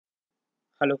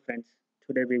Hello friends,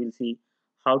 today we will see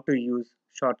how to use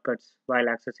shortcuts while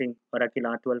accessing Oracle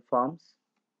R12 forms.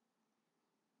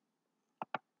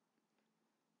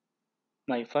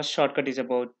 My first shortcut is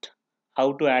about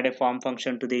how to add a form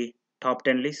function to the top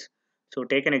 10 list. So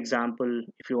take an example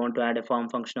if you want to add a form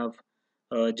function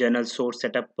of journal source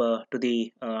setup to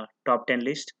the top 10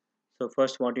 list. So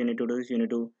first what you need to do is you need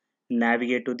to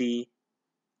navigate to the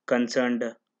concerned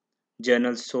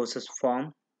journal sources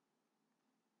form.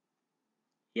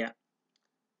 Yeah,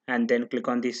 and then click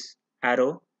on this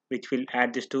arrow which will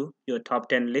add this to your top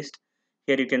 10 list.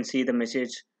 Here you can see the message.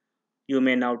 You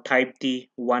may now type the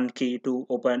one key to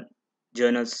open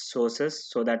journal sources.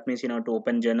 So that means to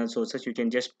open journal sources you can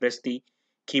just press the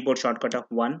keyboard shortcut of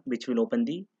 1 which will open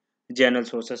the journal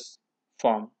sources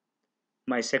form.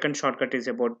 My second shortcut is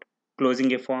about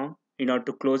closing a form. In order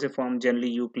to close a form,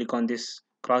 generally you click on this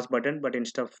cross button, but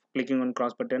instead of clicking on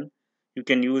cross button you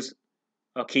can use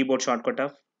a keyboard shortcut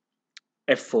of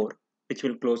F4 which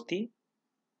will close the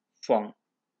form.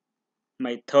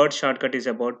 My third shortcut is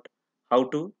about how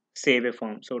to save a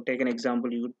form. So take an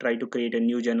example, you try to create a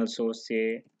new journal source,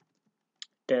 say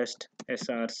test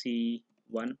src1,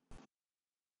 and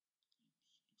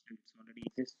it's already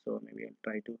exists, so maybe I'll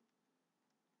try to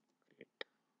create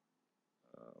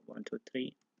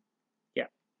 123. Yeah,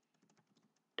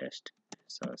 test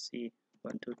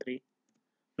src123.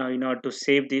 Now in order to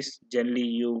save this, generally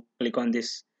you click on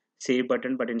this save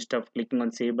button, but instead of clicking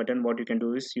on save button, what you can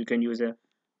do is you can use a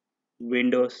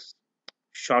Windows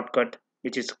shortcut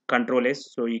which is Control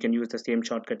S. So you can use the same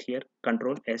shortcut here,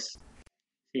 Control S.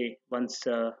 See, once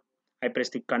I press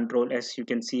the Control S, you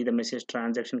can see the message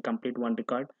transaction complete, one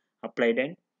record applied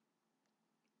and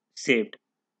saved.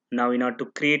 Now in order to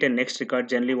create a next record,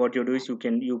 generally what you do is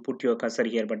you put your cursor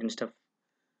here, but instead of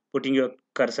putting your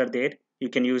cursor there, you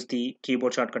can use the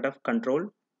keyboard shortcut of Control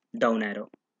down arrow,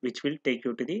 which will take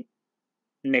you to the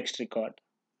next record.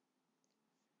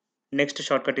 Next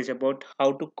shortcut is about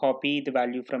how to copy the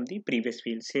value from the previous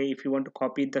field. Say if you want to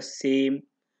copy the same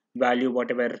value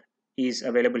whatever is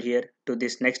available here to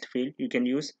this next field, you can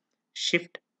use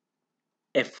Shift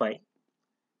F5.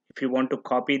 If you want to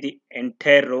copy the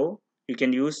entire row, you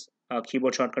can use a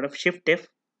keyboard shortcut of Shift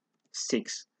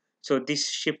F6. So this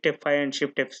Shift F5 and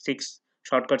Shift F6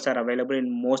 shortcuts are available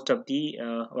in most of the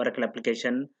Oracle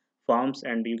application forms,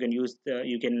 and you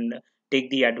can take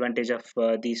the advantage of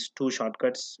these two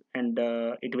shortcuts, and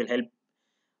it will help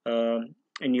uh,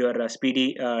 in your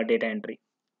speedy data entry.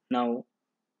 Now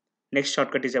next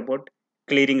shortcut is about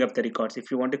clearing up the records.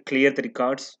 If you want to clear the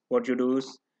records, what you do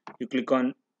is you click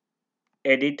on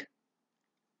edit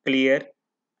clear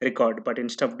record, but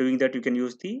instead of doing that you can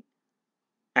use the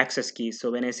access keys.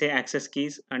 So when I say access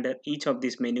keys, under each of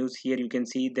these menus here you can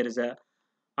see there is a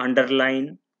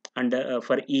underline under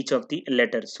for each of the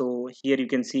letters. So here you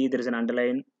can see there is an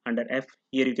underline under F,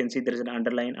 here you can see there is an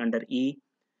underline under E,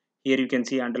 here you can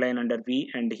see underline under V,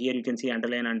 and here you can see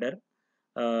underline under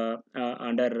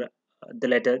the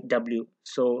letter W.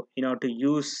 So in order to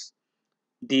use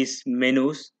these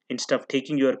menus, instead of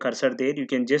taking your cursor there, you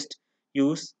can just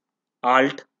use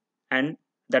Alt and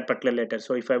that particular letter.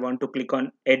 So if I want to click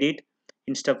on edit,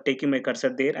 instead of taking my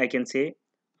cursor there, I can say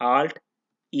Alt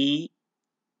E,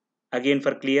 again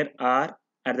for clear R,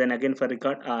 and then again for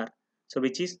record R, so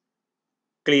which is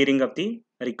clearing of the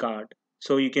record.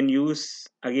 So you can use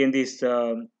again these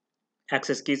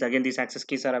access keys. Again, these access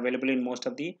keys are available in most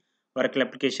of the Oracle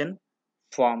application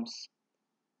forms.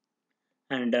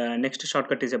 And next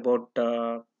shortcut is about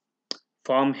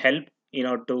form help. In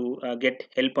order to get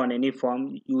help on any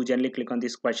form, you generally click on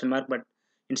this question mark, but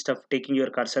instead of taking your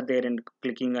cursor there and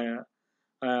clicking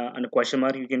on a question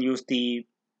mark, you can use the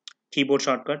keyboard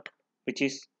shortcut which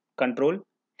is Control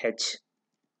H,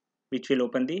 which will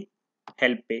open the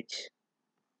help page.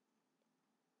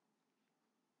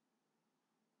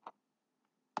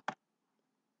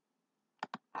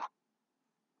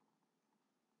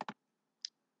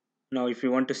 Now if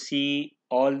you want to see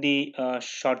all the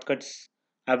shortcuts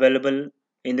available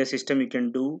in the system, you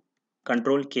can do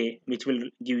Control K, which will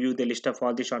give you the list of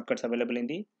all the shortcuts available in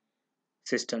the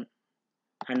system.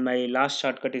 And my last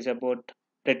shortcut is about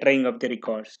retrying of the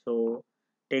records. So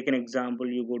take an example,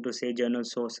 you go to say journal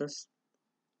sources,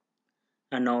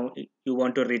 and now you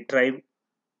want to retrieve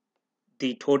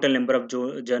the total number of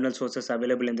journal sources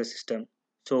available in the system.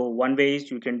 So one way is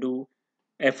you can do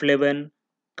F11,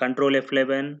 Control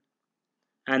F11,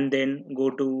 and then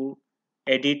go to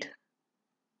edit,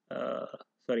 uh,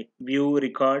 view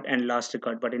record and last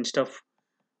record. But instead of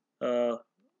uh,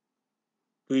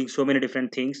 doing so many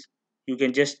different things, you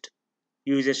can just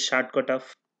use a shortcut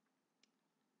of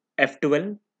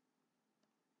F12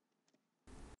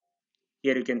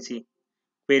 Here you can see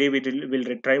query will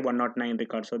retrieve 109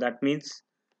 records. So that means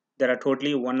there are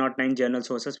totally 109 journal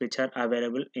sources which are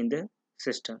available in the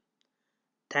system.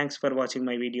 Thanks for watching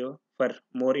my video. For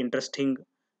more interesting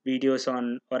videos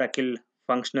on Oracle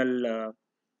functional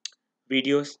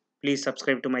videos, please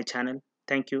subscribe to my channel.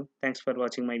 Thank you. Thanks for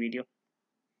watching my video.